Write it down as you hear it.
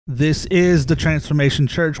This is the Transformation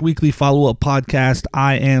Church Weekly Follow-Up Podcast.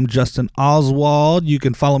 I am Justin Oswald. You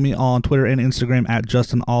can follow me on Twitter and Instagram at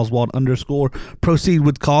JustinOswald_. Proceed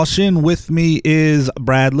with caution. With me is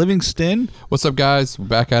Brad Livingston. What's up, guys? We're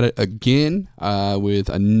back at it again with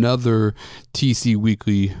another TC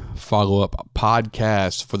Weekly Follow-Up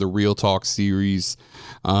Podcast for the Real Talk series.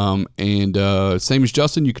 Same as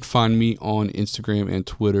Justin, you can find me on Instagram and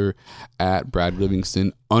Twitter at Brad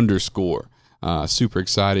Livingston_. Super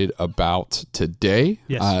excited about today.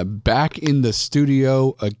 Yes. Back in the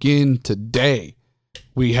studio again today,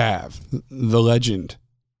 we have the legend,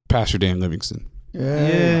 Pastor Dan Livingston.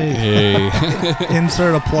 Yay. Hey.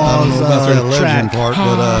 Insert applause. I don't know about that legend track. part,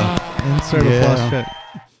 but Insert applause track.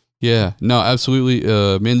 Yeah, no, absolutely.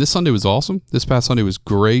 Man, this Sunday was awesome. This past Sunday was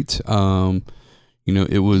great.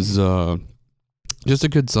 It was just a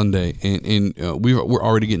good Sunday, and we're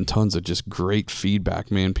already getting tons of just great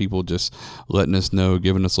feedback, man. People just letting us know,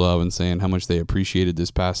 giving us love, and saying how much they appreciated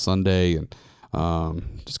this past Sunday, and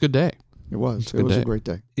just a good day. it was a great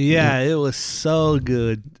day. Yeah, it was so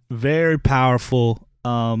good. Very powerful.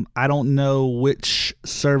 I don't know which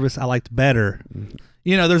service I liked better.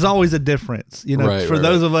 You know, there's always a difference. You know, Right, for right,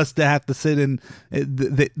 those of us that have to sit in,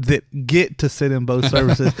 that get to sit in both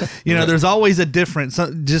services, you know, there's always a difference.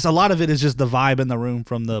 So just a lot of it is just the vibe in the room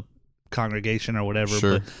from the congregation or whatever.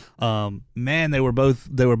 Sure. But man, they were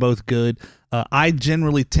both good. I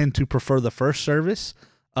generally tend to prefer the first service.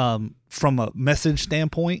 From a message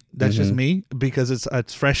standpoint, that's just me, because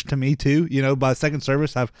it's fresh to me too. You know, by second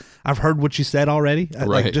service, I've heard what you said already,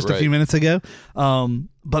 like just a few minutes ago.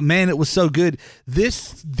 But man, it was so good.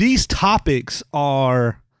 These topics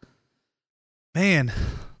are, man,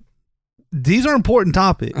 these are important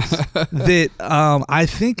topics that I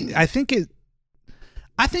think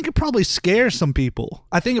it probably scares some people.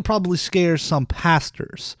 I think it probably scares some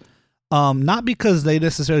pastors, not because they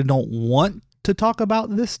necessarily don't want to talk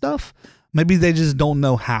about this stuff. Maybe they just don't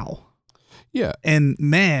know how. Yeah. And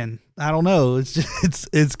man, I don't know. It's just,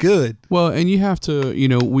 it's good. Well, and you have to,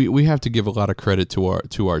 we have to give a lot of credit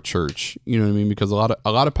to our church. You know what I mean? Because a lot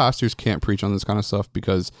of pastors can't preach on this kind of stuff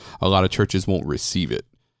because a lot of churches won't receive it.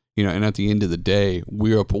 You know, and at the end of the day,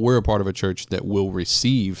 we're a part of a church that will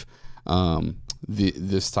receive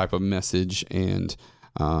this type of message and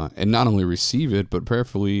not only receive it, but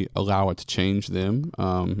prayerfully allow it to change them.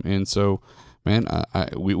 And so, man,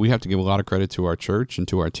 we have to give a lot of credit to our church and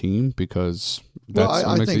to our team, because that's what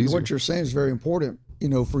I makes it think easier. what you're saying is very important. You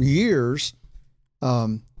know, for years,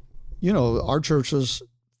 our church was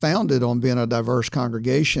founded on being a diverse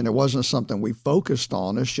congregation. It wasn't something we focused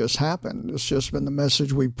on. It's just happened. It's just been the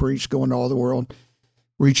message we preached, going to all the world,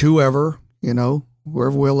 reach whoever,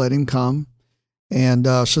 wherever we'll let him come. And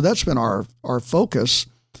so that's been our focus.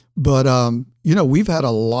 But, we've had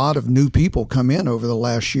a lot of new people come in over the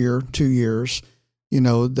last year, 2 years,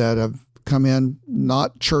 that have come in,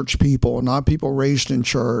 not church people, not people raised in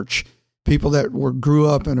church, people that grew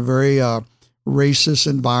up in a very racist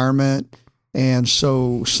environment. And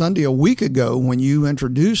so Sunday, a week ago, when you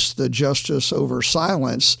introduced the justice over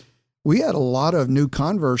silence, we had a lot of new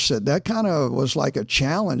converts that kind of was like a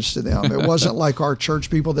challenge to them. It wasn't like our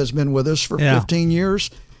church people that's been with us for 15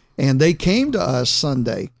 years. And they came to us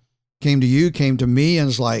Sunday. Came to you, came to me, and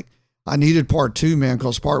was like, I needed part 2, man,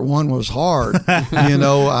 because part 1 was hard. I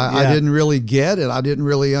didn't really get it. I didn't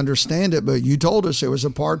really understand it, but you told us it was a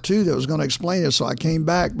part 2 that was going to explain it, so I came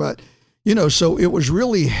back. But, so it was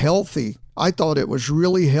really healthy. I thought it was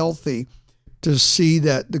really healthy to see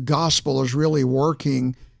that the gospel is really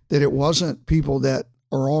working, that it wasn't people that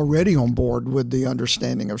are already on board with the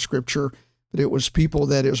understanding of Scripture, but it was people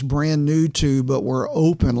that it's brand new to, but were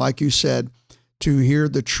open, like you said, to hear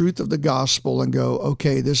the truth of the gospel and go,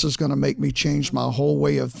 okay, this is going to make me change my whole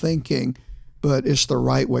way of thinking, but it's the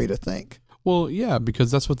right way to think. Well, yeah, because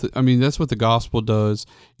that's what the gospel does.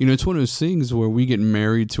 It's one of those things where we get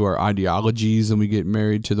married to our ideologies and we get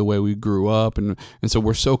married to the way we grew up. And so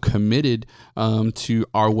we're so committed to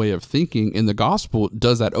our way of thinking. And the gospel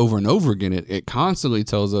does that over and over again. It constantly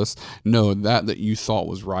tells us, no, that you thought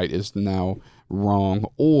was right is now wrong,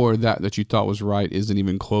 or that you thought was right isn't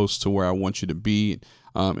even close to where I want you to be.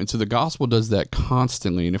 And so the gospel does that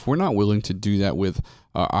constantly. And if we're not willing to do that with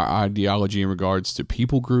our ideology in regards to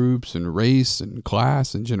people groups and race and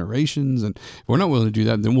class and generations, and if we're not willing to do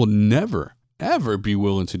that, then we'll never, ever be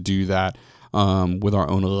willing to do that with our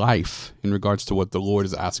own life in regards to what the Lord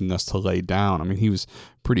is asking us to lay down. I mean, he was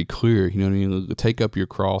pretty clear, take up your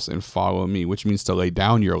cross and follow me, which means to lay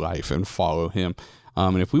down your life and follow him.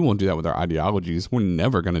 And if we won't do that with our ideologies, we're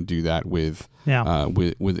never going to do that with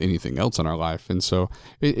anything else in our life. And so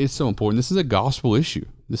it's so important. This is a gospel issue.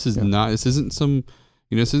 This is not. This isn't some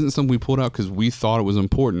This isn't something we pulled out because we thought it was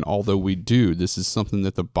important, although we do. This is something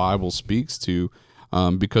that the Bible speaks to,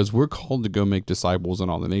 because we're called to go make disciples in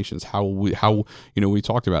all the nations. We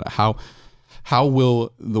talked about it. How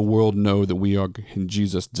will the world know that we are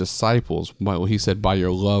Jesus' disciples? Well, he said, by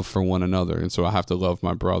your love for one another. And so I have to love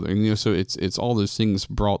my brother. And, so it's all those things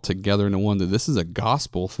brought together into one, that this is a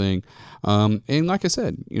gospel thing. And like I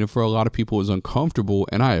said, for a lot of people, it's uncomfortable.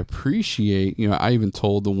 And I appreciate, I even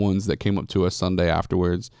told the ones that came up to us Sunday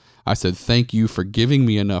afterwards, I said, thank you for giving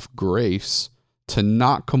me enough grace to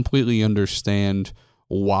not completely understand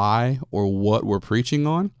why or what we're preaching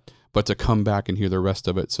on, but to come back and hear the rest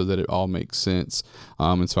of it so that it all makes sense.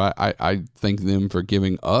 And so I thank them for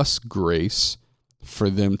giving us grace for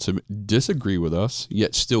them to disagree with us,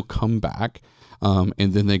 yet still come back. And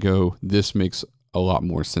then they go, this makes a lot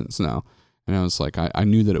more sense now. And I was like, I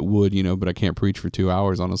knew that it would, but I can't preach for 2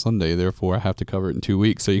 hours on a Sunday. Therefore, I have to cover it in 2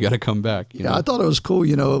 weeks. So you got to come back. Yeah, I thought it was cool.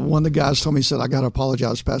 One of the guys told me, he said, I got to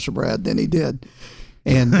apologize, Pastor Brad. Then he did.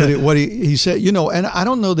 And what he said, and I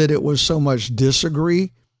don't know that it was so much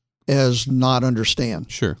disagree as not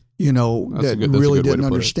understand. Sure. That really didn't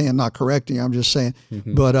understand, not correcting. I'm just saying.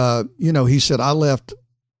 Mm-hmm. But, he said, I left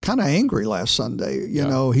kind of angry last Sunday.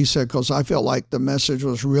 He said, because I felt like the message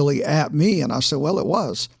was really at me. And I said, well, it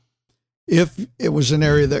was. If it was an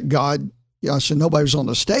area that God, I said, nobody was on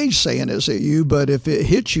the stage saying it's at you, but if it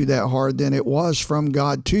hit you that hard, then it was from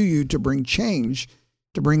God to you to bring change,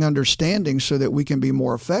 to bring understanding so that we can be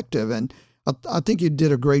more effective. And I think you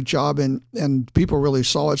did a great job, and people really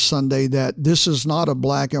saw it Sunday that this is not a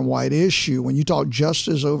black and white issue. When you talk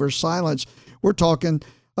justice over silence, we're talking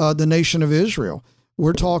the nation of Israel.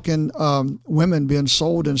 We're talking women being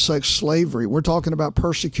sold in sex slavery. We're talking about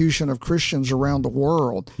persecution of Christians around the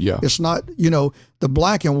world. Yeah. It's not, the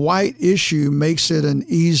black and white issue makes it an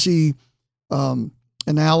easy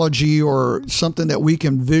analogy or something that we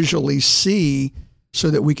can visually see so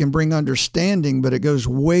that we can bring understanding, but it goes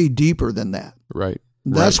way deeper than that. Right.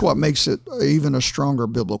 That's what makes it even a stronger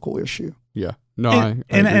biblical issue. Yeah. No,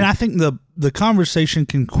 and I think the conversation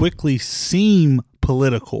can quickly seem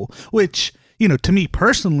political, which, to me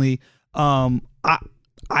personally,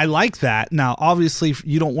 I like that. Now, obviously,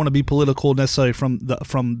 you don't want to be political necessarily from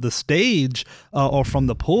the stage or from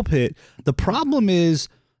the pulpit. The problem is,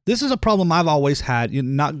 this is a problem I've always had,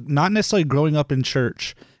 not necessarily growing up in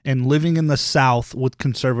church and living in the South with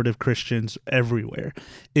conservative Christians everywhere,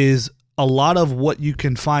 is a lot of what you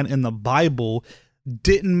can find in the Bible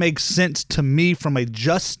didn't make sense to me from a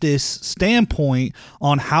justice standpoint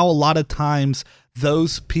on how a lot of times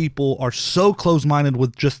those people are so close-minded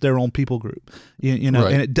with just their own people group, right.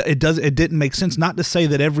 And it didn't make sense. Not to say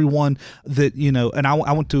that everyone that, and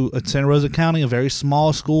I went to Santa Rosa County, a very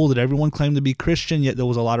small school that everyone claimed to be Christian, yet there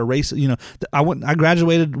was a lot of race. I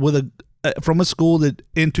graduated from a school that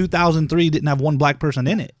in 2003 didn't have one black person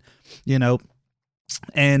in it,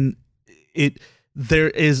 and there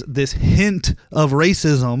is this hint of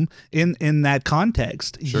racism in that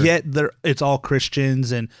context. Sure. Yet it's all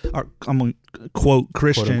Christians and I'm going to quote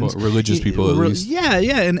Christians, quote, unquote, religious people at least. Yeah,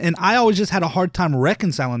 and I always just had a hard time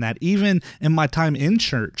reconciling that. Even in my time in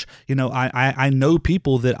church, I know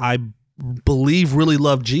people that I believe really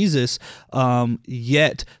love Jesus,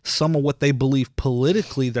 yet some of what they believe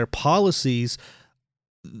politically, their policies,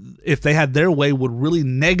 if they had their way, would really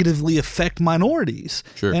negatively affect minorities.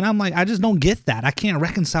 Sure. And I'm like, I just don't get that. I can't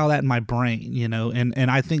reconcile that in my brain,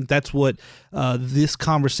 and I think that's what this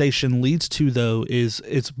conversation leads to, though, is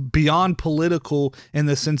it's beyond political in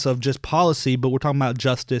the sense of just policy, but we're talking about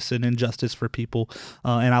justice and injustice for people.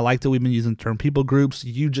 And I like that we've been using the term people groups.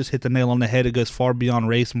 You just hit the nail on the head. It goes far beyond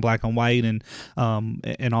race and black and white and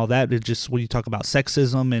all that. It just, when you talk about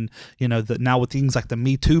sexism and, now with things like the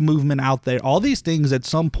Me Too movement out there, all these things at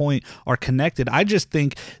some point are connected. I just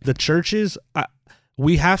think the churches,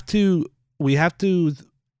 we have to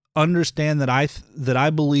understand that I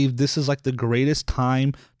believe this is like the greatest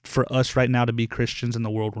time for us right now to be Christians in the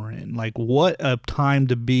world we're in. Like, what a time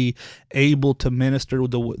to be able to minister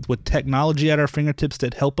with technology at our fingertips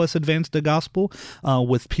that help us advance the gospel,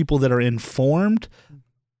 with people that are informed,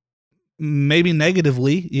 maybe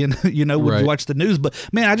negatively, when you watch the news. But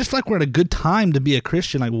man, I just feel like we're at a good time to be a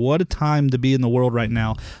Christian. Like, what a time to be in the world right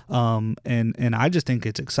now. And I just think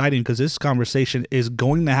it's exciting because this conversation is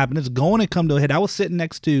going to happen. It's going to come to a head. I was sitting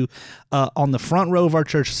next to, on the front row of our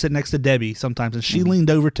church, sitting next to Debbie sometimes, and she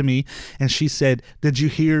leaned over to me and she said, "Did you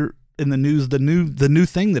hear in the news the new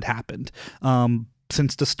thing that happened?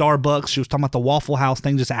 Since the Starbucks," she was talking about the Waffle House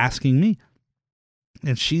thing, just asking me.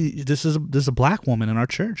 and this is a black woman in our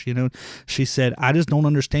church. She said, I just don't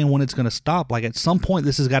understand when it's going to stop. Like, at some point,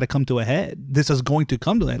 this has got to come to a head. This is going to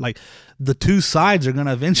come to that. Like, the two sides are going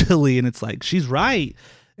to eventually, and it's like, she's right.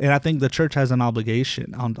 And I think the church has an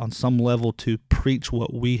obligation on some level to preach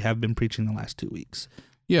what we have been preaching the last 2 weeks.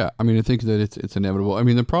 Yeah, I mean, I think that it's inevitable. I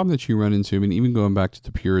mean, the problem that you run into, I mean, even going back to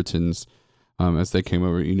the Puritans, as they came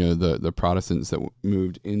over, the Protestants that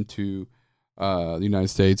moved into the United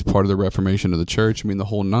States, part of the Reformation of the church, I mean, the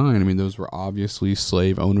whole nine, I mean, those were obviously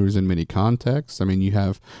slave owners in many contexts. I mean, you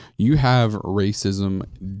have racism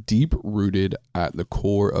deep rooted at the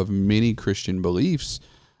core of many Christian beliefs.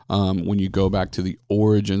 When you go back to the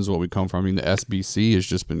origins, what we come from, I mean, the SBC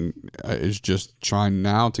is just trying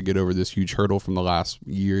now to get over this huge hurdle from the last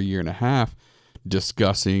year and a half,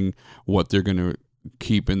 discussing what they're going to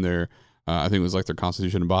keep in their, I think it was like their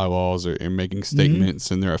constitution and bylaws, and making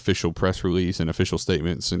statements in their official press release and official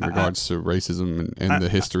statements in regards to racism and the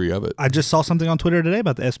history of it. I just saw something on Twitter today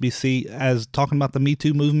about the SBC as talking about the Me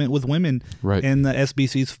Too movement with women, right, and the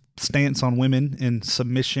SBC's stance on women and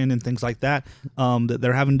submission and things like that, that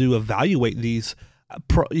they're having to evaluate these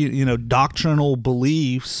doctrinal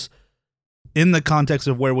beliefs in the context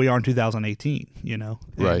of where we are in 2018,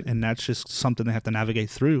 right. And that's just something they have to navigate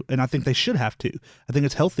through. And I think they should have to. I think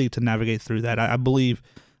it's healthy to navigate through that. I believe,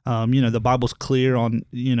 the Bible's clear on,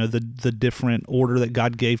 the different order that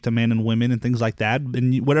God gave to men and women and things like that.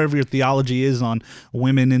 And whatever your theology is on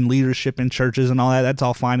women in leadership in churches and all that, that's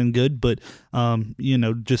all fine and good. But,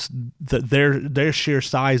 just their sheer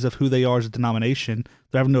size of who they are as a denomination,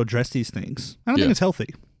 they're having to address these things. I don't think it's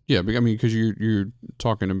healthy. Yeah, I mean, because you're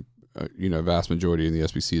talking to, a vast majority of the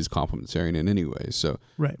SBC is complementarian in any way. So,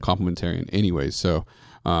 right. Complementarian anyway. So,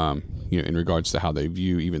 in regards to how they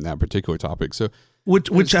view even that particular topic. So, which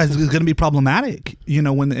is going to be problematic,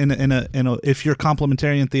 when if you're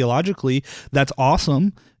complementarian theologically, that's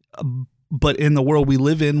awesome. But in the world we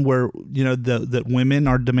live in, where that women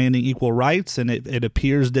are demanding equal rights, and it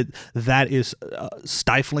appears that is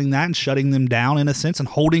stifling that and shutting them down in a sense and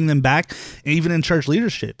holding them back, even in church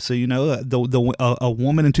leadership. So a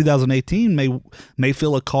woman in 2018 may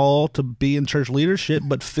feel a call to be in church leadership,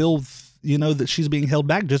 but feel that she's being held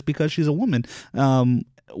back just because she's a woman,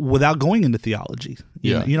 without going into theology.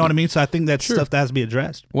 You know what I mean? So I think that's stuff that has to be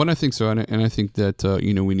addressed. Well, I think so, and I think that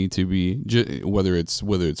we need to be, whether it's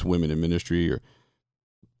women in ministry or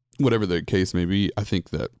whatever the case may be. I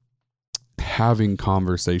think that having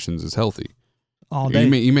conversations is healthy. All day.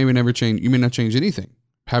 You may never change. You may not change anything.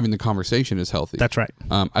 Having the conversation is healthy. That's right.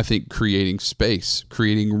 I think creating space,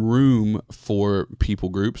 creating room for people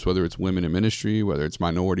groups, whether it's women in ministry, whether it's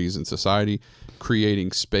minorities in society,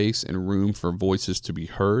 creating space and room for voices to be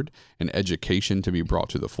heard and education to be brought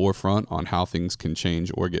to the forefront on how things can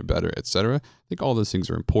change or get better, etc. I think all those things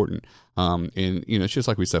are important. And it's just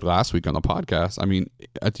like we said last week on the podcast. I mean,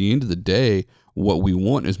 at the end of the day, what we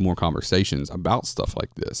want is more conversations about stuff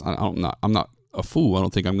like this. I'm not a fool. I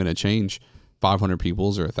don't think I'm going to change 500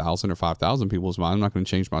 people's or 1,000 or 5,000 people's mind. I'm not going to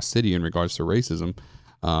change my city in regards to racism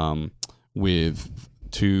with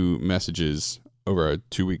 2 messages over a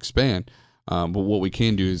 2-week span. But what we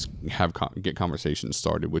can do is get conversations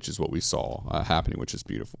started, which is what we saw happening, which is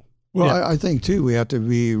beautiful. Well, I think, too, we have to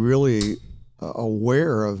be really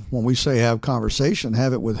aware of when we say have conversation,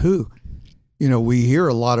 have it with who. We hear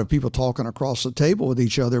a lot of people talking across the table with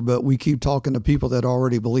each other, but we keep talking to people that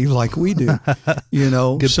already believe like we do.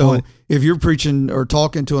 Good so point. If you're preaching or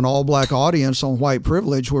talking to an all-black audience on white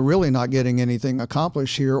privilege, we're really not getting anything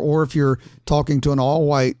accomplished here. Or if you're talking to an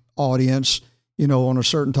all-white audience, on a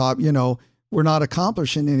certain topic, we're not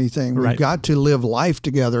accomplishing anything. Right. We've got to live life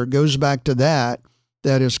together. It goes back to that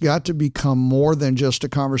it's got to become more than just a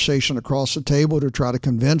conversation across the table to try to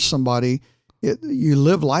convince somebody. You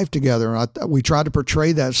live life together. And we try to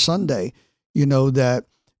portray that Sunday, that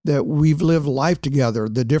we've lived life together,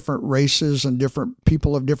 the different races and different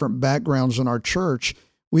people of different backgrounds in our church.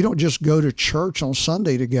 We don't just go to church on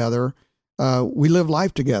Sunday together. We live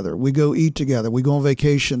life together. We go eat together. We go on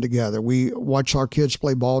vacation together. We watch our kids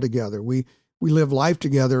play ball together. We live life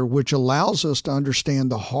together, which allows us to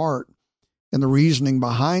understand the heart and the reasoning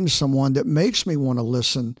behind someone that makes me want to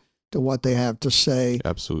listen to what they have to say.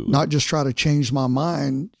 Absolutely. Not just try to change my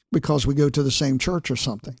mind because we go to the same church or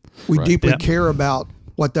something. We Right. deeply care about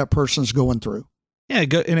what that person's going through. Yeah,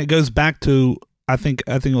 and it goes back to I think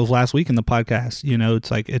it was last week in the podcast.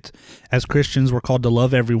 It's like as Christians we're called to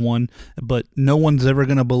love everyone, but no one's ever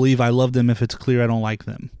going to believe I love them if it's clear I don't like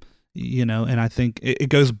them. And I think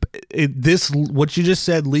what you just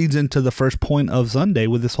said leads into the first point of Sunday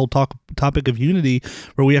with this whole topic of unity,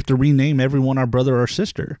 where we have to rename everyone our brother or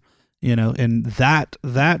sister. And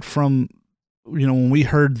that from when we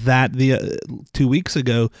heard that the 2 weeks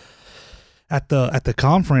ago at the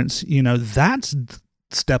conference, that's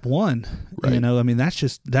step one. Right. I mean, that's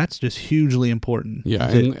just hugely important. Yeah,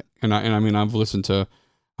 and I mean, I've listened to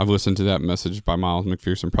that message by Miles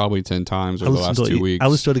McPherson probably 10 times over the last 2 weeks. I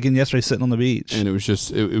listened to it again yesterday sitting on the beach, and it was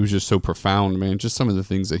just so profound, man. Just some of the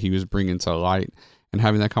things that he was bringing to light and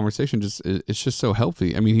having that conversation, it's just so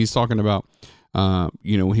healthy. I mean, he's talking about, when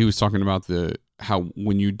he was talking about how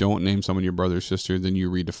when you don't name someone your brother or sister, then you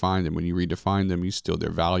redefine them. When you redefine them, you steal their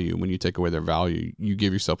value. When you take away their value, you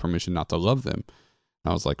give yourself permission not to love them. And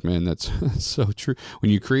I was like, man, that's so true. When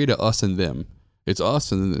you create a us and them, it's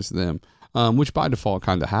us and then it's them, which by default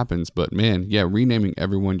kind of happens. But man, yeah, renaming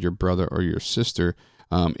everyone your brother or your sister,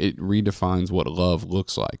 it redefines what love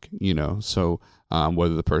looks like, So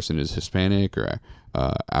whether the person is Hispanic or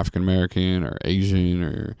African American or Asian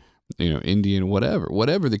or Indian,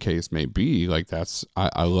 whatever the case may be, like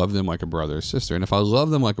I love them like a brother or sister. And if I love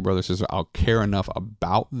them like a brother or sister, I'll care enough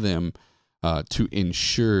about them to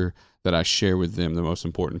ensure that I share with them the most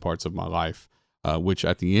important parts of my life, which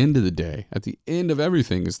at the end of the day, at the end of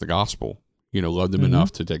everything, is the gospel. Love them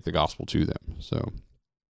enough to take the gospel to them. So,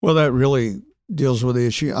 well, that really deals with the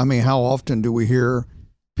issue. I mean, how often do we hear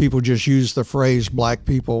people just use the phrase black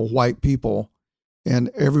people, white people, and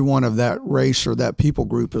every one of that race or that people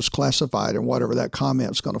group is classified in whatever that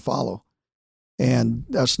comment's going to follow? And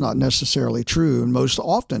that's not necessarily true. And most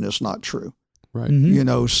often it's not true. Right.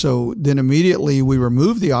 Mm-hmm. So then immediately we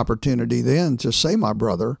remove the opportunity then to say my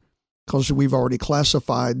brother, because we've already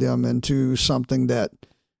classified them into something that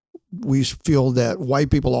we feel that white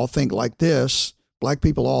people all think like this, black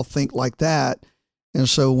people all think like that. And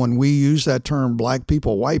so when we use that term black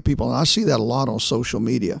people, white people, and I see that a lot on social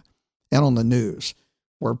media and on the news,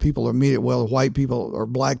 where people are immediately, well, white people or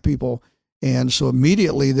black people. And so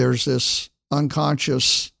immediately there's this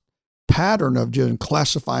unconscious pattern of just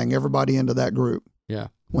classifying everybody into that group. Yeah.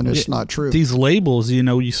 When it's not true. These labels,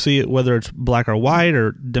 you see it whether it's black or white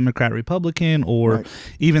or Democrat, Republican, or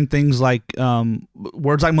even things like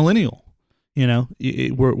words like millennial.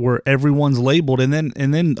 Where everyone's labeled, and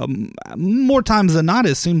then more times than not,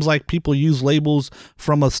 it seems like people use labels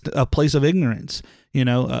from a place of ignorance.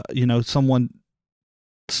 Someone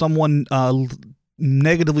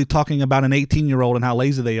negatively talking about an 18-year-old and how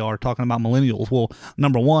lazy they are, talking about millennials. Well,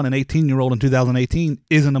 number one, an 18-year-old in 2018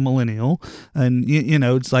 isn't a millennial, and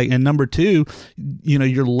it's like, and number two,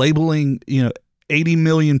 you're labeling 80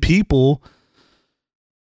 million people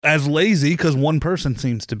as lazy because one person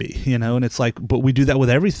seems to be, and it's like, but we do that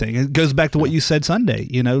with everything. It goes back to what you said Sunday,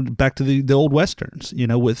 back to the old Westerns,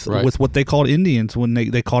 with what they called Indians when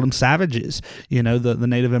they called them savages, the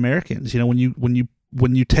Native Americans,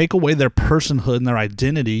 when you take away their personhood and their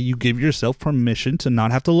identity, you give yourself permission to not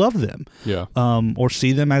have to love them. Yeah. Or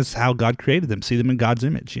see them as how God created them, see them in God's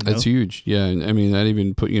image. That's huge. Yeah. And I mean, that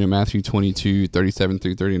even put, Matthew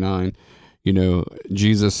 22:37-39,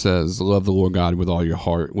 Jesus says, love the Lord God with all your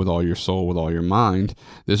heart, with all your soul, with all your mind.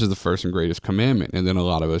 This is the first and greatest commandment. And then a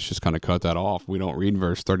lot of us just kind of cut that off. We don't read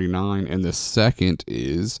verse 39. And the second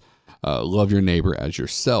is love your neighbor as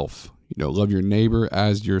yourself. Love your neighbor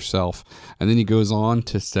as yourself. And then he goes on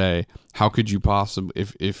to say, how could you possibly,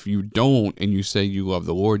 if you don't and you say you love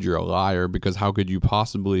the Lord, you're a liar, because how could you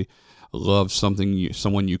possibly love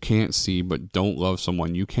someone you can't see, but don't love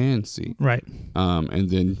someone you can see? Right. And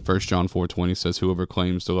then 1 John 4:20 says, whoever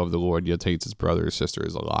claims to love the Lord yet hates his brother or sister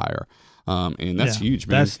is a liar. And that's huge,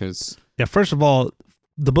 man. Because first of all,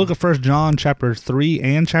 the book of 1 John chapter 3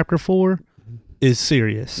 and chapter 4 is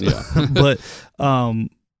serious. Yeah.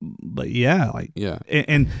 But yeah, like, yeah.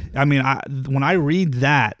 And I mean, when I read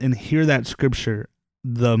that and hear that scripture,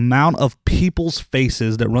 the amount of people's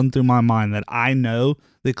faces that run through my mind that I know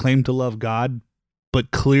they claim to love God, but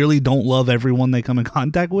clearly don't love everyone they come in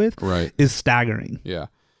contact with, is staggering. Yeah.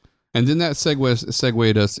 And then that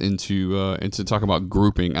segued us into talk about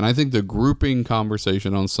grouping. And I think the grouping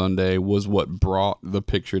conversation on Sunday was what brought the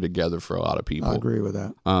picture together for a lot of people. I agree with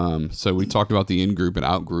that. So we talked about the in-group and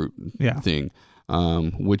out-group thing.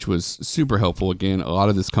 Which was super helpful. Again, a lot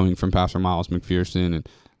of this coming from Pastor Miles McPherson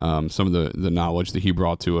and some of the knowledge that he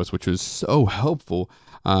brought to us, which was so helpful.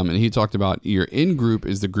 And he talked about your in-group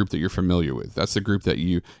is the group that you're familiar with. That's the group that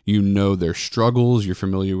you know their struggles, you're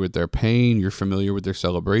familiar with their pain, you're familiar with their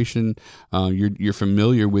celebration, you're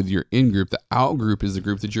familiar with your in-group. The out-group is the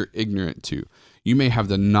group that you're ignorant to. You may have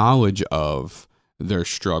the knowledge of their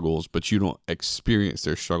struggles, but you don't experience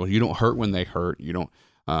their struggles. You don't hurt when they hurt. You're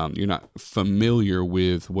not familiar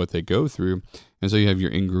with what they go through. And so you have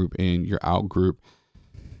your in-group and your out-group.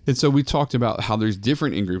 And so we talked about how there's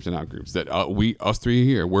different in-groups and out-groups, that us three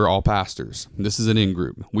here, we're all pastors. This is an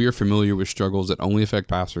in-group. We are familiar with struggles that only affect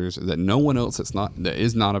pastors, that no one else that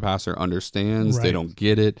is not a pastor understands. Right. They don't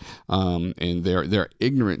get it, and they're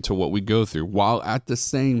ignorant to what we go through, while at the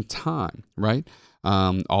same time, right,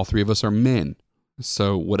 all three of us are men.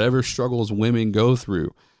 So whatever struggles women go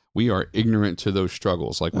through, we are ignorant to those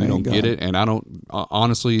struggles. Like, we don't get it. And I don't,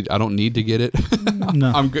 honestly, I don't need to get it.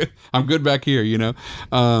 No. I'm good back here, you know?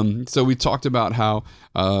 So we talked about how,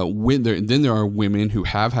 then there are women who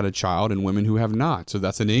have had a child and women who have not. So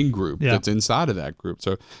that's an in-group that's inside of that group.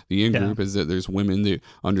 So the in-group is that there's women that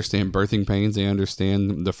understand birthing pains. They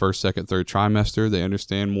understand the first, second, third trimester. They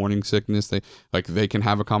understand morning sickness. They can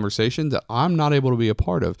have a conversation that I'm not able to be a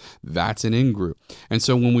part of. That's an in-group. And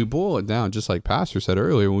so when we boil it down, just like Pastor said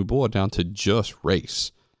earlier, when we boil it down to just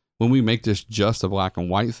race, when we make this just a black and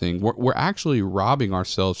white thing, we're actually robbing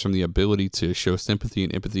ourselves from the ability to show sympathy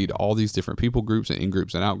and empathy to all these different people groups and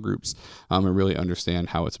in-groups and out-groups, and really understand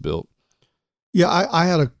how it's built. Yeah, I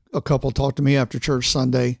had a couple talk to me after church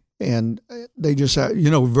Sunday, and they just had,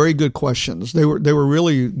 very good questions. They were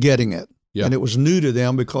really getting it, and it was new to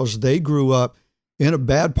them because they grew up in a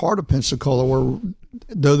bad part of Pensacola where,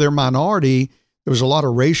 though they're minority, there was a lot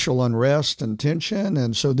of racial unrest and tension.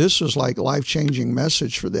 And so this was like life-changing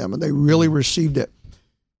message for them, and they really received it.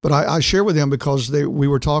 But I share with them because we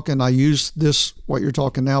were talking, I used this, what you're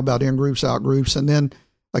talking now about in-groups, out-groups, and then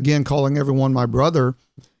again, calling everyone my brother,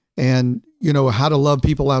 and, how to love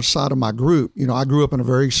people outside of my group. I grew up in a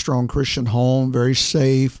very strong Christian home, very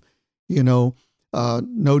safe, no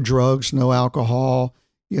drugs, no alcohol,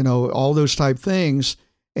 all those type things.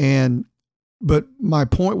 But my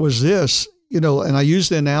point was this, and I use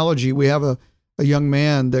the analogy, we have a young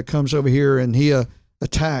man that comes over here and he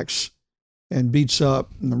attacks and beats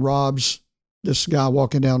up and robs this guy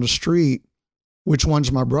walking down the street. Which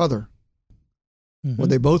one's my brother? Mm-hmm. Well,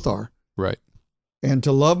 they both are. Right. And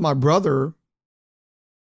to love my brother,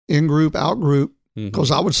 in group, out group,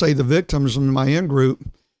 because I would say the victims in my in group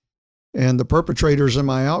and the perpetrators in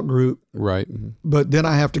my out group. Right. But then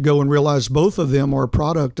I have to go and realize both of them are a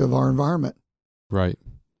product of our environment. Right.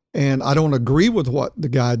 And I don't agree with what the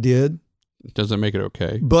guy did. It doesn't make it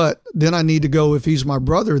okay. But then I need to go, if he's my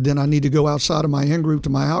brother, then I need to go outside of my in group to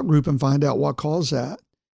my out group and find out what caused that.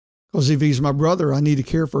 Because if he's my brother, I need to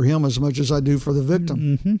care for him as much as I do for the victim.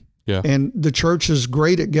 Mm-hmm. Yeah. And the church is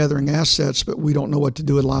great at gathering assets, but we don't know what to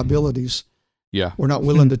do with liabilities. Yeah. We're not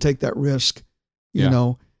willing to take that risk, you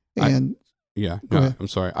know. And I'm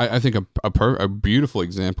sorry. I think a beautiful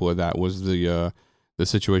example of that was the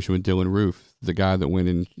situation with Dylan Roof, the guy that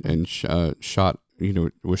went and shot,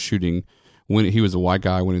 was shooting. When he was a white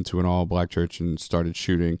guy, went into an all black church and started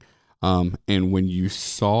shooting. And when you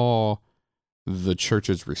saw the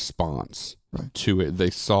church's response to it,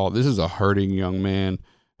 they saw this is a hurting young man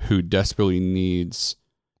who desperately needs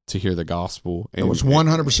to hear the gospel. And it was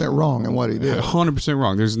 100% wrong in what he did. 100%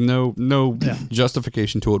 wrong. There's no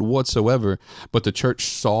justification to it whatsoever. But the church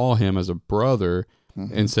saw him as a brother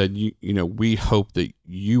and said, we hope that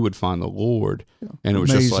you would find the Lord. Yeah. And it was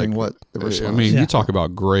amazing just like, what the response. I mean, you talk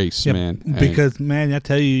about grace, man. Because, man, I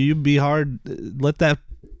tell you, you'd be hard. Let that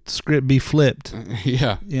script be flipped.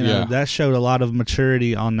 That showed a lot of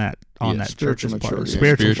maturity on that church's part.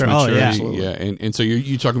 Spiritual maturity. Oh, yeah. And so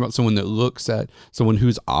you're talking about someone that looks at someone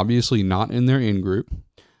who's obviously not in their in group,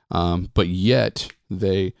 but yet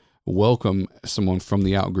they welcome someone from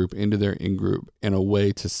the out group into their in group in a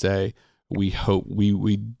way to say, we hope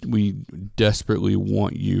we desperately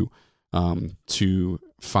want you to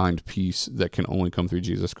find peace that can only come through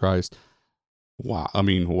Jesus Christ. Wow. I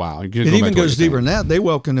mean, wow. It even goes deeper than that. They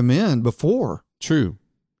welcomed him in before. True.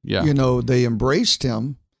 Yeah. They embraced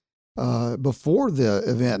him before the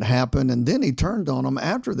event happened, and then he turned on them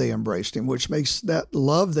after they embraced him, which makes that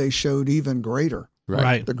love they showed even greater.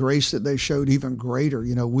 Right. The grace that they showed even greater.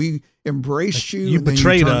 We embraced you. You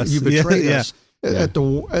betrayed us. You betrayed us. At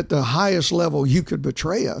the highest level, you could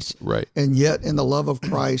betray us. Right. And yet, in the love of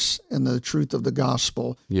Christ and the truth of the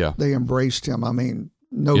gospel, they embraced him. I mean,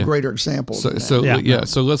 no greater example. So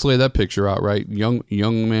let's lay that picture out, right?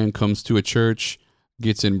 Young man comes to a church,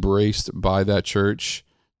 gets embraced by that church,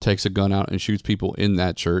 takes a gun out and shoots people in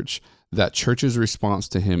that church. That church's response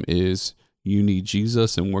to him is, you need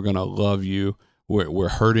Jesus and we're going to love you. We're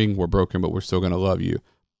hurting, we're broken, but we're still going to love you.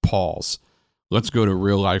 Pause. Let's go to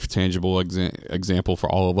real life, tangible example for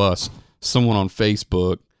all of us. Someone on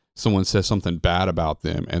Facebook someone says something bad about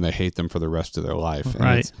them and they hate them for the rest of their life. And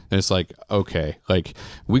Right. it's like, okay, like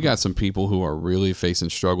we got some people who are really facing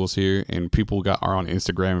struggles here, and people are on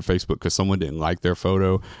Instagram and Facebook because someone didn't like their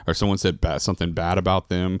photo or someone said something bad about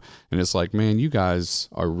them. And it's like, man, you guys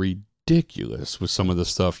are ridiculous with some of the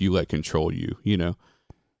stuff you let control you, you know?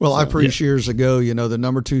 Well, I preached years ago, you know, the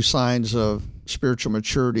number 2 signs of spiritual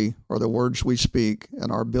maturity are the words we speak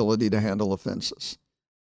and our ability to handle offenses.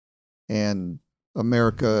 And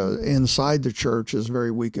America inside the church is very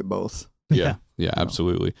weak at both. Yeah,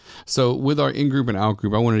 absolutely. So with our in-group and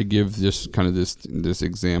out-group, I wanted to give just kind of this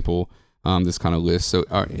example, this kind of list. So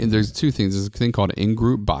and there's 2 things. There's a thing called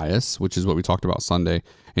in-group bias, which is what we talked about Sunday.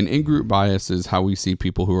 And in-group bias is how we see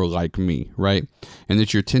people who are like me, right? And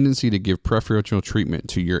it's your tendency to give preferential treatment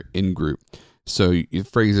to your in-group. So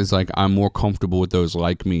phrases like, I'm more comfortable with those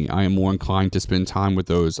like me. I am more inclined to spend time with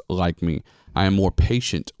those like me. I am more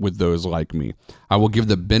patient with those like me. I will give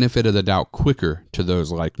the benefit of the doubt quicker to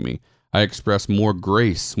those like me. I express more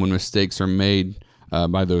grace when mistakes are made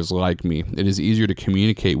by those like me. It is easier to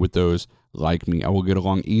communicate with those like me. I will get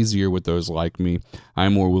along easier with those like me. I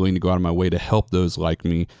am more willing to go out of my way to help those like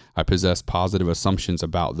me. I possess positive assumptions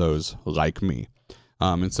about those like me.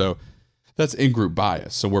 And so that's in-group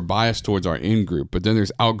bias. So we're biased towards our in-group, but then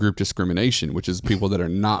there's out-group discrimination, which is people that are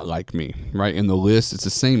not like me, right? In the list, it's the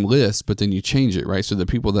same list, but then you change it, right? So the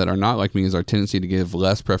people that are not like me is our tendency to give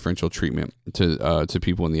less preferential treatment to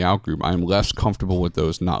people in the out-group. I am less comfortable with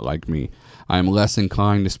those not like me. I am less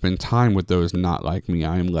inclined to spend time with those not like me.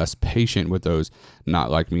 I am less patient with those not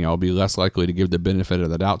like me. I'll be less likely to give the benefit of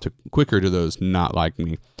the doubt quicker to those not like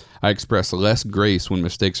me. I express less grace when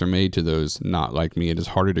mistakes are made to those not like me. It is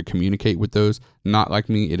harder to communicate with those not like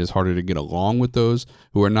me. It is harder to get along with those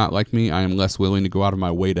who are not like me. I am less willing to go out of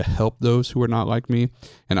my way to help those who are not like me.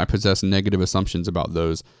 And I possess negative assumptions about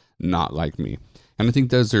those not like me. And I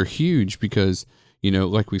think those are huge because, you know,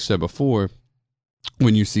 like we said before,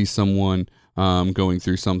 when you see someone going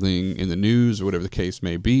through something in the news or whatever the case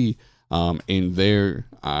may be, and they're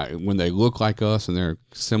when they look like us and they're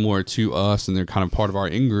similar to us and they're kind of part of our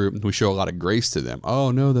in-group, we show a lot of grace to them.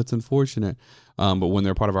 Oh, no, that's unfortunate. But when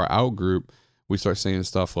they're part of our out-group, we start saying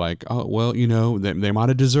stuff like, oh, well, you know, they might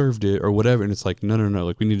have deserved it or whatever. And it's like, no.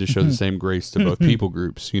 Like, we need to show the same grace to both people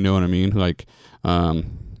groups. You know what I mean? Like,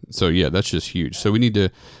 so, yeah, that's just huge. So we need to,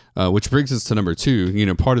 which brings us to number 2. You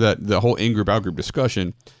know, part of that, the whole in-group, out-group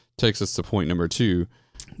discussion takes us to point number 2.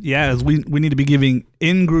 Yeah, as we need to be giving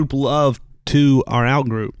in-group love to our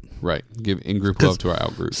out-group. Right. Give in-group love to our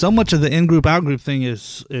out-group. So much of the in-group, out-group thing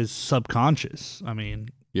is subconscious. I mean,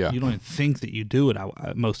 yeah, you don't even think that you do it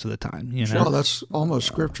most of the time. You know, Well, that's almost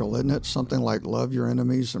scriptural, isn't it? Something like love your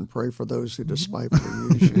enemies and pray for those who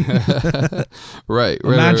despitefully use you. Right.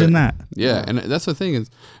 Imagine that. Yeah, and that's the thing is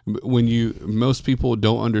when most people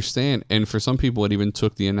don't understand, and for some people it even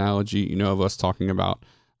took the analogy, you know, of us talking about,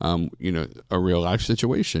 you know, a real life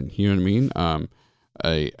situation. You know what I mean?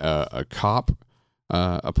 A cop,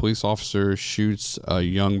 a police officer shoots a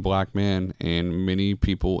young black man, and many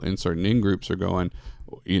people in certain in groups are going,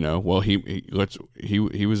 you know, well, he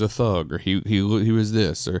was a thug, or he was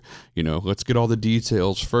this, or, you know, let's get all the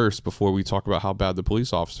details first before we talk about how bad the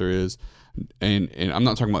police officer is. And I'm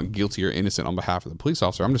not talking about guilty or innocent on behalf of the police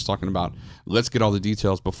officer. I'm just talking about let's get all the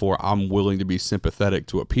details before I'm willing to be sympathetic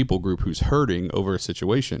to a people group who's hurting over a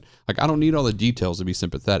situation. Like, I don't need all the details to be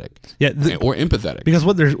sympathetic, or empathetic. Because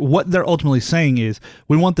what they're ultimately saying is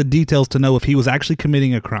we want the details to know if he was actually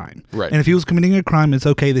committing a crime. Right. And if he was committing a crime, it's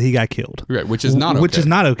okay that he got killed. Right, which is not okay. Which is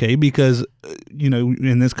not okay because, you know,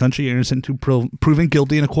 in this country, innocent to proven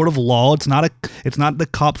guilty in a court of law. It's not the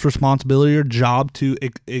cop's responsibility or job to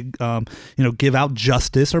you know, give out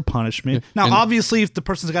justice or punishment. Now, obviously, if the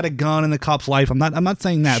person's got a gun in the cop's life, I'm not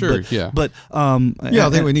saying that. Sure, but, yeah. But I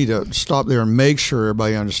think we need to stop there and make sure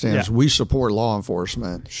everybody understands we support law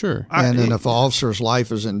enforcement. Sure. And then if the officer's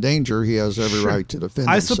life is in danger, he has every right to defend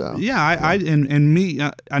himself.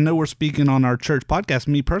 I know we're speaking on our church podcast.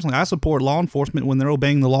 Me personally, I support law enforcement when they're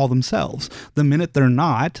obeying the law themselves. The minute they're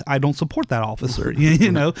not, I don't support that officer.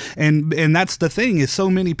 You know, and that's the thing is so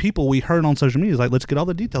many people we heard on social media is like, let's get all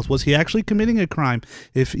the details. Was he actually committing a crime?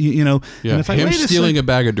 If you know, yeah, and it's like, him stealing a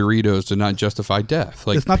bag of Doritos did not justify death.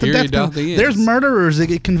 Like, it's not the death penalty. There's murderers that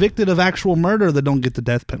get convicted of actual murder that don't get the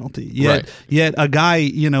death penalty. Yet a guy,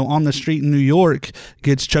 you know, on the street in New York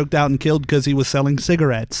gets choked out and killed because he was selling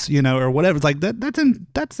cigarettes, you know, or whatever. It's like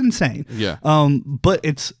that's insane. Yeah. But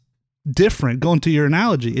it's different. Going to your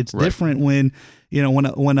analogy, it's different when, you know,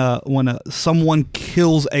 when someone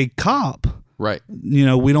kills a cop. Right. You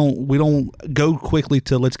know, we don't go quickly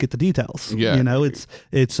to let's get the details. Yeah. You know, it's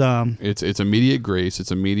immediate grace.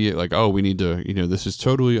 It's immediate, like, oh, we need to, this is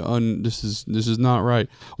totally this is not right.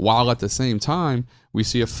 While at the same time, we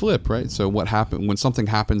see a flip, right? So what happened when something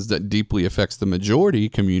happens that deeply affects the majority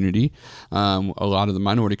community? A lot of the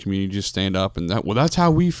minority community just stand up and that's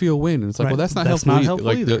how we feel when. And it's like, Right. well, that's not That's helpful. not helpful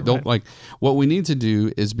like, either, don't right. like what we need to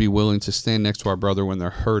do is be willing to stand next to our brother when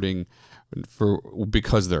they're hurting,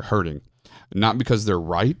 because they're hurting, not because they're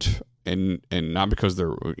right. And not because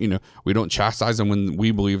they're, we don't chastise them when we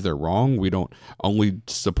believe they're wrong. We don't only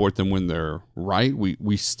support them when they're right.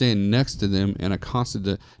 We stand next to them in a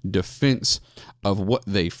constant defense of what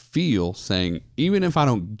they feel, saying, even if I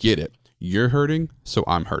don't get it, you're hurting, so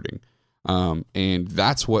I'm hurting. And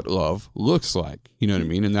that's what love looks like. You know what I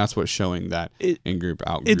mean? And that's what's showing that in group,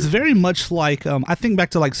 out group. It's very much like I think back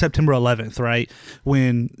to like September 11th, right?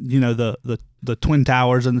 When the Twin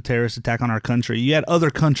Towers and the terrorist attack on our country. You had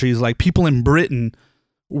other countries, like people in Britain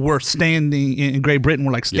were standing in Great Britain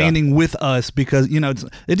were like standing with us because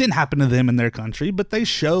it didn't happen to them in their country, but they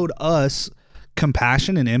showed us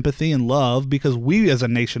compassion and empathy and love because we as a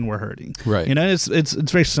nation were hurting. Right. It's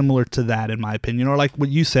very similar to that in my opinion. Or like what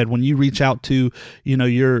you said, when you reach out to,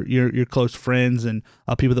 your close friends and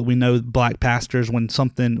people that we know, black pastors, when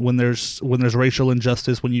there's racial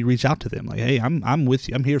injustice, when you reach out to them, like, hey, I'm with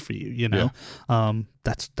you. I'm here for you,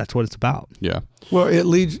 That's what it's about. Yeah. Well, it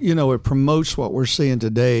leads, it promotes what we're seeing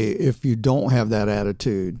today. If you don't have that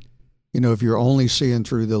attitude, if you're only seeing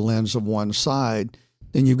through the lens of one side,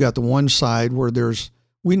 then you've got the one side where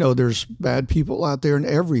we know there's bad people out there in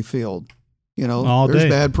every field. All there's day.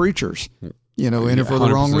 Bad preachers, in it for the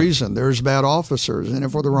 100%. wrong reason. There's bad officers in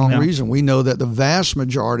it for the wrong reason. We know that the vast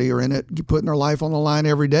majority are in it, putting their life on the line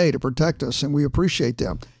every day to protect us, and we appreciate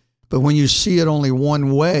them. But when you see it only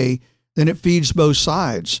one way, then it feeds both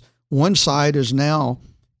sides. One side is now,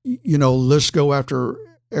 let's go after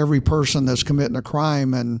every person that's committing a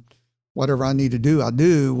crime, and whatever I need to do, I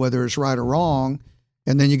do, whether it's right or wrong.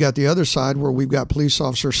 And then you got the other side where we've got police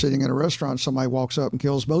officers sitting in a restaurant. Somebody walks up and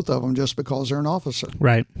kills both of them just because they're an officer.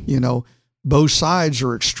 Right. Both sides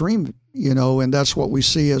are extreme, and that's what we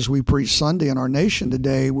see as we preach Sunday in our nation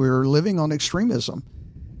today. We're living on extremism.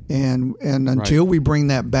 And until we bring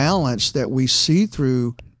that balance that we see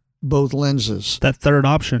through both lenses, That third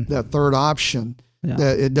option.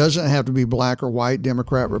 that it doesn't have to be black or white,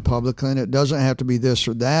 Democrat, Republican. It doesn't have to be this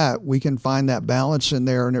or that. We can find that balance in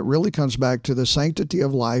there. And it really comes back to the sanctity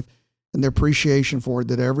of life and the appreciation for it,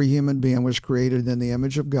 that every human being was created in the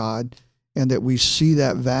image of God, and that we see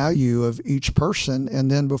that value of each person.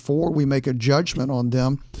 And then before we make a judgment on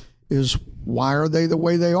them is, why are they the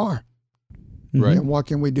way they are? Right. And what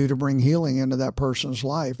can we do to bring healing into that person's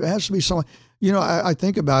life? It has to be someone, I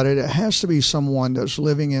think about it, it has to be someone that's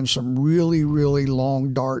living in some really, really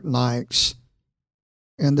long, dark nights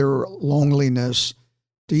and their loneliness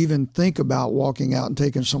to even think about walking out and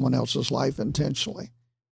taking someone else's life intentionally.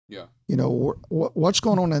 Yeah. What's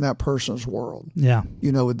going on in that person's world? Yeah.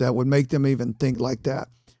 That would make them even think like that.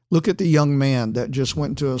 Look at the young man that just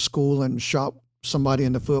went to a school and shot somebody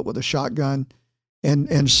in the foot with a shotgun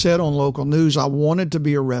and said on local news, I wanted to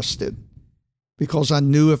be arrested because I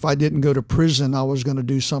knew if I didn't go to prison, I was going to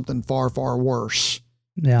do something far, far worse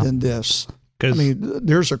than this. I mean,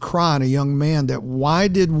 there's a cry in a young man that why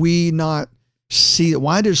did we not see it?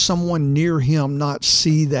 Why did someone near him not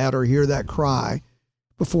see that or hear that cry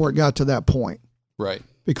before it got to that point? Right.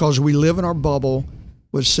 Because we live in our bubble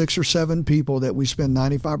with 6 or 7 people that we spend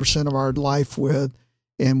 95% of our life with,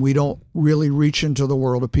 and we don't really reach into the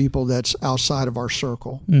world of people that's outside of our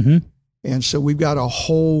circle. Mm-hmm. And so we've got a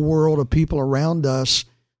whole world of people around us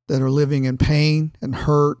that are living in pain and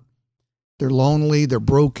hurt. They're lonely, they're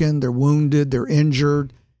broken, they're wounded, they're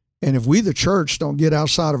injured. And if we, the church, don't get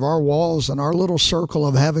outside of our walls and our little circle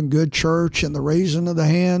of having good church and the raising of the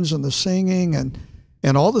hands and the singing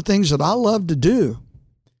and all the things that I love to do,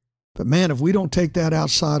 but man, if we don't take that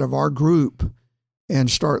outside of our group and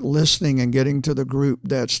start listening and getting to the group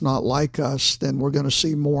that's not like us, then we're going to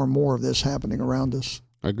see more and more of this happening around us.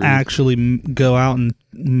 Agreed. Actually go out and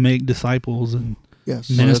make disciples and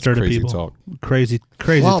minister to people. Talk. Crazy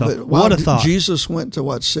wow, talk. But, wow, what a thought. Jesus went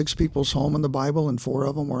to 6 people's home in the Bible, and 4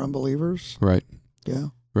 of them were unbelievers. Right. Yeah.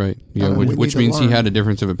 Right. Yeah. Which means he had a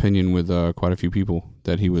difference of opinion with quite a few people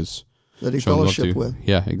that he was that he fellowshiped with.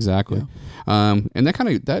 Yeah, exactly. Yeah. And that kind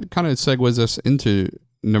of segues us into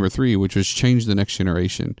number 3, which was change the next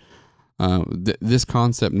generation. This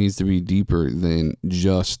concept needs to be deeper than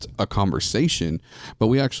just a conversation, but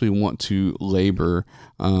we actually want to labor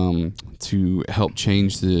to help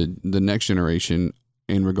change the next generation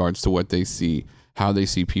in regards to what they see how they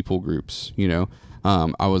see people groups.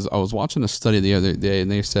 I was watching a study the other day,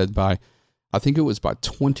 and they said I think it was by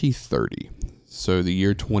 2030, so the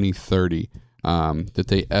year 2030, that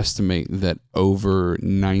they estimate that over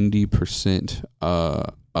 90%,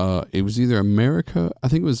 it was either America, I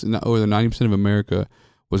think it was over 90% of America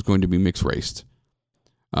was going to be mixed raced.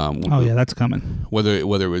 That's coming. Whether it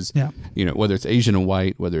was, whether it's Asian and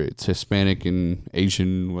white, whether it's Hispanic and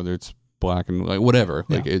Asian, whether it's black and like whatever,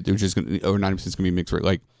 like it was just gonna, over 90% is gonna be mixed race.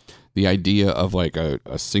 Like the idea of like a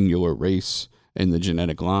singular race in the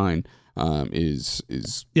genetic line is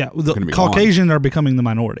the Caucasian are becoming the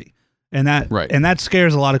minority, and that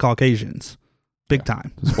scares a lot of Caucasians. Big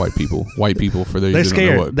time. It's white people for those they who scared.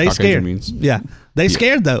 don't know what they Caucasian scared. means. Yeah, they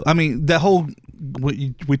scared though. I mean, the whole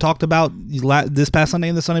we talked about this past Sunday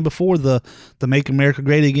and the Sunday before the "Make America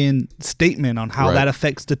Great Again" statement on how that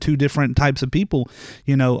affects the two different types of people.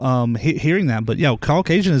 Hearing that, but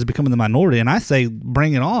Caucasian is becoming the minority, and I say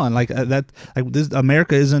bring it on. Like that. Like this,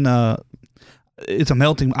 America isn't a. It's a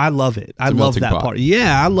melting. I love it. I love that part.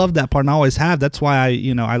 Yeah, I love that part, and I always have. That's why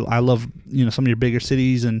I love some of your bigger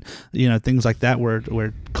cities and things like that where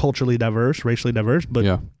culturally diverse, racially diverse.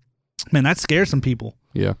 But man, that scares some people.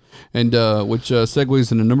 Yeah, and which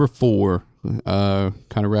segues into number 4. Kind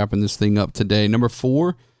of wrapping this thing up today. Number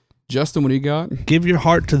 4, Justin, what do you got? Give your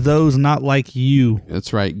heart to those not like you.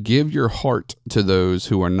 That's right. Give your heart to those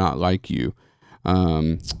who are not like you.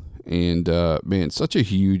 And man, such a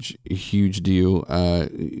huge deal.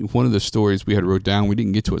 One of the stories we had wrote down, we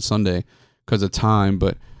didn't get to it Sunday because of time,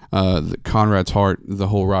 but Conrad's heart, the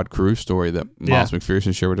whole Rod Carew story that Miles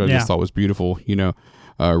McPherson shared, which I just thought was beautiful.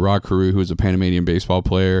 Rod Carew, who was a Panamanian baseball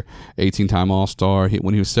player, 18-time All-Star,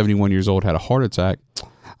 when he was 71 years old, had a heart attack.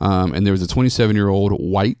 And there was a 27-year-old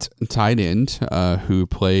white tight end who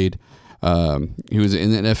played. He was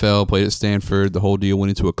in the NFL, played at Stanford. The whole deal,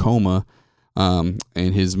 went into a coma. And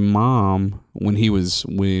his mom, when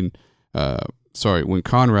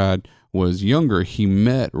Conrad was younger, he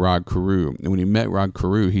met Rod Carew. And when he met Rod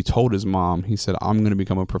Carew, he told his mom, he said, "I'm going to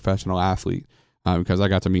become a professional athlete because I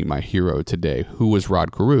got to meet my hero today," who was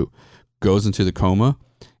Rod Carew. Goes into the coma,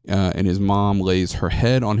 and his mom lays her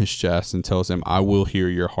head on his chest and tells him, "I will hear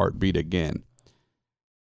your heartbeat again."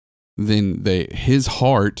 Then his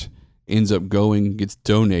heart ends up gets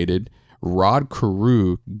donated. Rod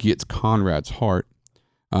Carew gets Conrad's heart,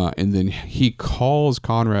 and then he calls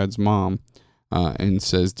Conrad's mom and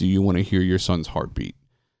says, "Do you want to hear your son's heartbeat?"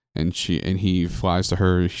 And he flies to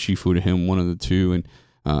her. She flew to him, one of the two, and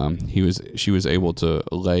she was able to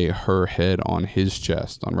lay her head on his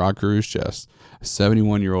chest, on Rod Carew's chest. A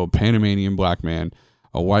 71-year-old Panamanian black man,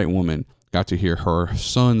 a white woman, got to hear her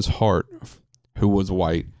son's heart, who was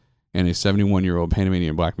white, in a 71-year-old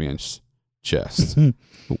Panamanian black man's chest.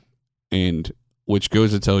 And which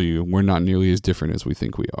goes to tell you we're not nearly as different as we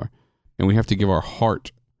think we are. And we have to give our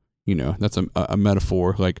heart, that's a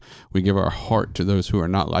metaphor. Like we give our heart to those who are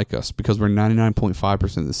not like us because we're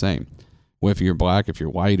 99.5% the same. Well, if you're black, if you're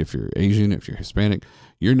white, if you're Asian, if you're Hispanic,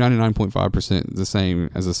 you're 99.5% the same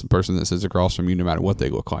as this person that sits across from you no matter what they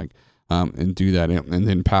look like. And do that. And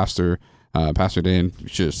then Pastor Dan,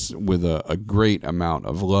 just with a great amount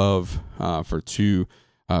of love for two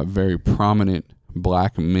very prominent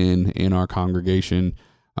black men in our congregation,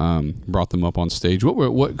 brought them up on stage. What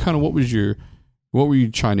were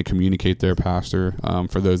you trying to communicate there, Pastor,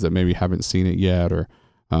 for those that maybe haven't seen it yet, or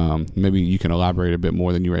maybe you can elaborate a bit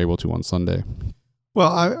more than you were able to on Sunday?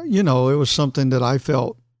 Well, it was something that I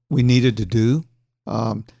felt we needed to do.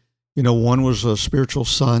 One was a spiritual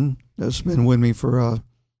son that's been with me for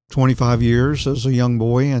 25 years as a young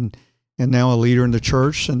boy, and now a leader in the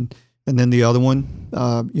church, and then the other one,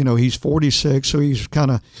 he's 46, so he's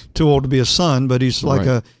kind of too old to be a son, but he's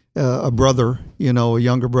like a brother, a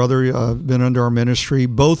younger brother, been under our ministry.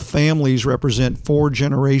 Both families represent 4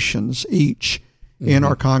 generations each in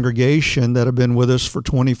our congregation that have been with us for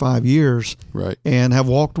 25 years, right, and have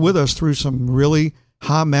walked with us through some really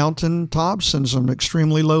high mountain tops and some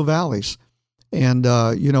extremely low valleys, and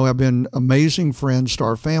have been amazing friends to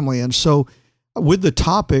our family. And so with the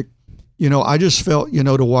topic, I just felt,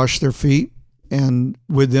 to wash their feet, and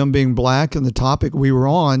with them being black and the topic we were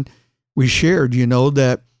on, we shared,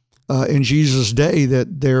 that in Jesus' day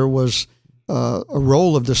that there was a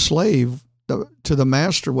role of the slave to the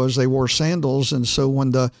master was they wore sandals. And so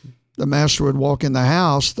when the master would walk in the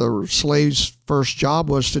house, the slave's first job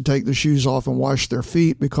was to take the shoes off and wash their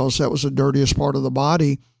feet because that was the dirtiest part of the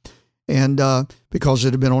body. And because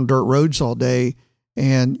it had been on dirt roads all day.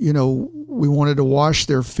 And, we wanted to wash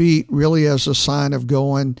their feet really as a sign of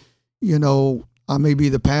going, I may be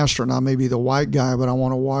the pastor and I may be the white guy, but I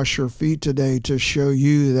want to wash your feet today to show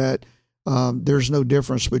you that there's no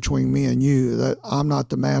difference between me and you, that I'm not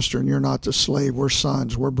the master and you're not the slave. We're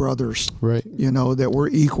sons, we're brothers, right? That we're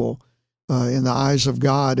equal in the eyes of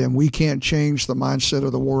God, and we can't change the mindset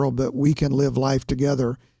of the world, but we can live life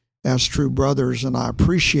together as true brothers. And I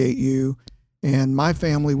appreciate you. And my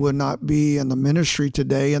family would not be in the ministry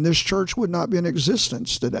today, and this church would not be in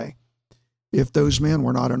existence today if those men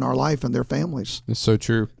were not in our life and their families. It's so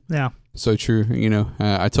true. Yeah. So true.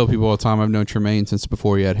 I tell people all the time, I've known Tremaine since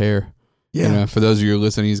before he had hair. Yeah. For those of you who are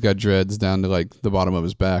listening, he's got dreads down to like the bottom of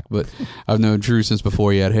his back, but I've known Drew since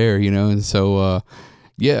before he had hair, and so,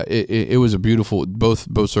 it was a beautiful,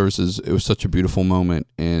 both services. It was such a beautiful moment.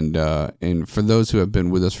 And for those who have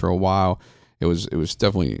been with us for a while, it was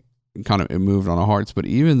definitely it moved on our hearts. But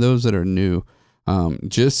even those that are new,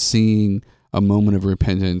 just seeing a moment of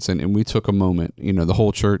repentance, and we took a moment, the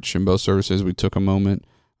whole church in both services, we took a moment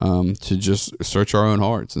to just search our own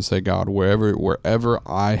hearts and say, God, wherever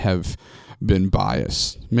I have been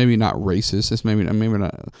biased, maybe not racist, it's maybe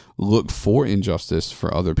not look for injustice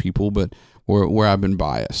for other people, but where I've been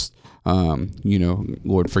biased,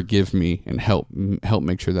 Lord, forgive me and help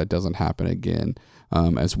make sure that doesn't happen again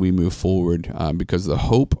as we move forward, because the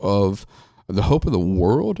hope of the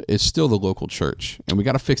world is still the local church, and we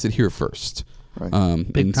got to fix it here first. Right.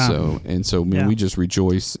 Big time. So we just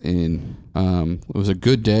rejoice in. It was a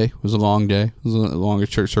good day. It was a long day. It was the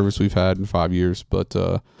longest church service we've had in 5 years, but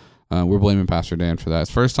we're blaming Pastor Dan for that.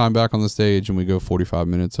 It's first time back on the stage, and we go 45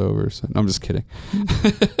 minutes over. So I'm just kidding.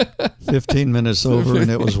 15 minutes over, and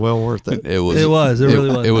it was well worth it. It really was.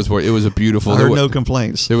 It was a beautiful. I heard no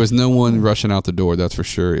complaints. There was no one rushing out the door. That's for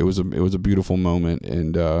sure. It was a beautiful moment,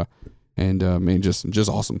 and just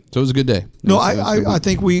awesome. So it was a good day. I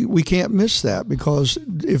think we can't miss that, because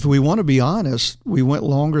if we want to be honest, we went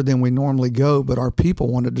longer than we normally go, but our people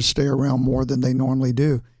wanted to stay around more than they normally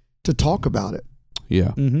do to talk about it.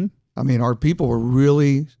 Yeah. Mm-hmm. I mean, our people were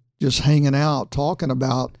really just hanging out, talking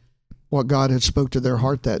about what God had spoke to their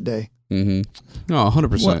heart that day. Mm-hmm. No,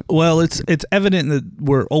 100%. Well, it's evident that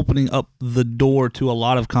we're opening up the door to a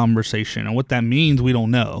lot of conversation, and what that means, we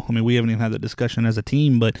don't know. I mean, we haven't even had the discussion as a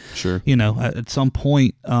team, but sure, at some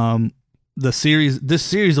point, this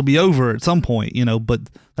series will be over at some point, but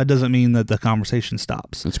that doesn't mean that the conversation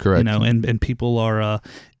stops. That's correct. And people are,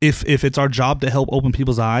 if it's our job to help open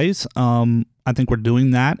people's eyes, I think we're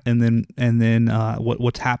doing that, and then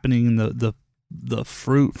what's happening in the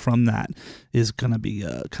fruit from that is going to be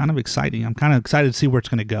kind of exciting. I'm kind of excited to see where it's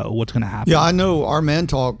going to go, what's going to happen. Yeah, I know our men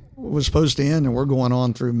talk was supposed to end, and we're going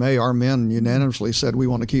on through May. Our men unanimously said we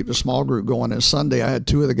want to keep the small group going. And Sunday, I had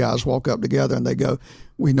two of the guys walk up together, and they go,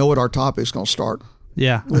 "We know what our topic's going to start."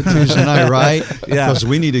 Yeah. With Tuesday night, right? Yeah. Because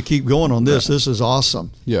we need to keep going on this. This is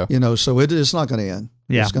awesome. Yeah. So it's not going to end.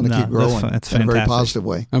 Yeah. It's going to keep growing that's in a very positive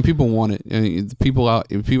way. And people want it. And people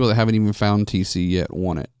that haven't even found TC yet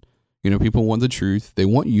want it. People want the truth. They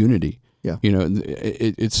want unity. Yeah.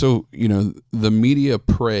 It's so, the media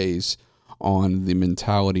preys on the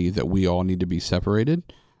mentality that we all need to be separated.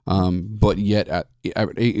 But yet at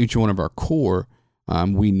each one of our core,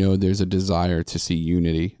 we know there's a desire to see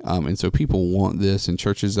unity. And so people want this, and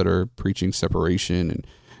churches that are preaching separation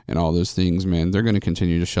and all those things, man, they're going to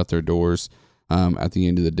continue to shut their doors. At the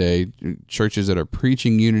end of the day, churches that are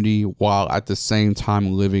preaching unity while at the same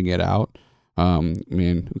time living it out,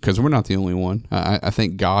 because we're not the only one. I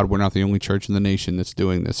thank God we're not the only church in the nation that's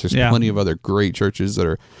doing this. There's plenty of other great churches that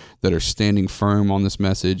are standing firm on this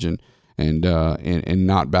message and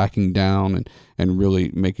not backing down and really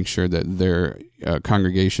making sure that their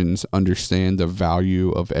congregations understand the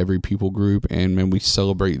value of every people group, and when we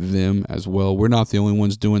celebrate them as well. We're not the only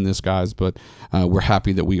ones doing this, guys, but we're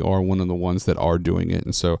happy that we are one of the ones that are doing it,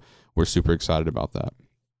 and so we're super excited about that.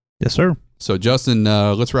 Yes, sir. So, Justin,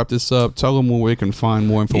 let's wrap this up. Tell them where we can find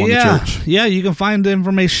more info on the church. Yeah, you can find the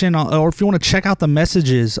information, or if you want to check out the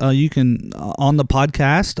messages, you can on the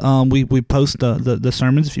podcast. We post the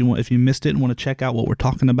sermons if you missed it and want to check out what we're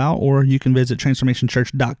talking about, or you can visit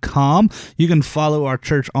transformationchurch.com. You can follow our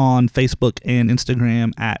church on Facebook and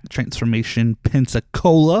Instagram at Transformation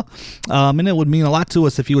Pensacola, and it would mean a lot to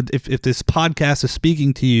us if this podcast is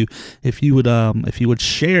speaking to you, if you would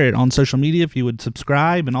share it on social media, if you would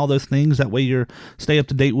subscribe and all those things. That way you stay up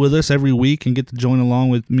to date with us every week and get to join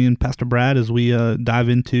along with me and Pastor Brad as we dive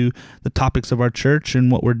into the topics of our church and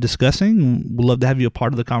what we're discussing. We'd love to have you a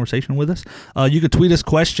part of the conversation with us. You can tweet us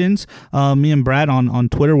questions. Me and Brad on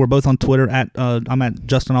Twitter. We're both on Twitter I'm at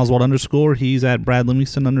Justin Oswald _ He's at Brad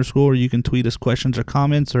Livingston _ You can tweet us questions or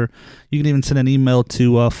comments, or you can even send an email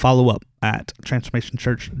to follow up at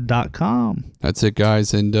transformationchurch.com. That's it,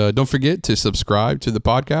 guys. And don't forget to subscribe to the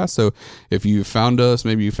podcast. So if you found us,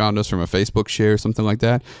 maybe you found us from a Facebook share or something like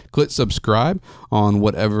that, click subscribe on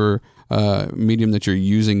whatever medium that you're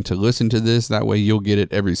using to listen to this. That way you'll get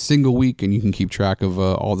it every single week and you can keep track of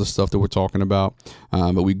all the stuff that we're talking about.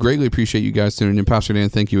 But we greatly appreciate you guys tuning in. Pastor Dan,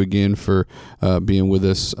 thank you again for being with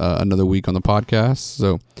us another week on the podcast.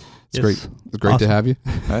 So it's great. It's great to have you.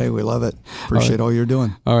 Hey, we love it. Appreciate all you're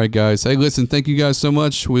doing. All right, guys. Hey, listen, thank you guys so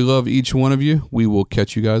much. We love each one of you. We will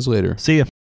catch you guys later. See ya.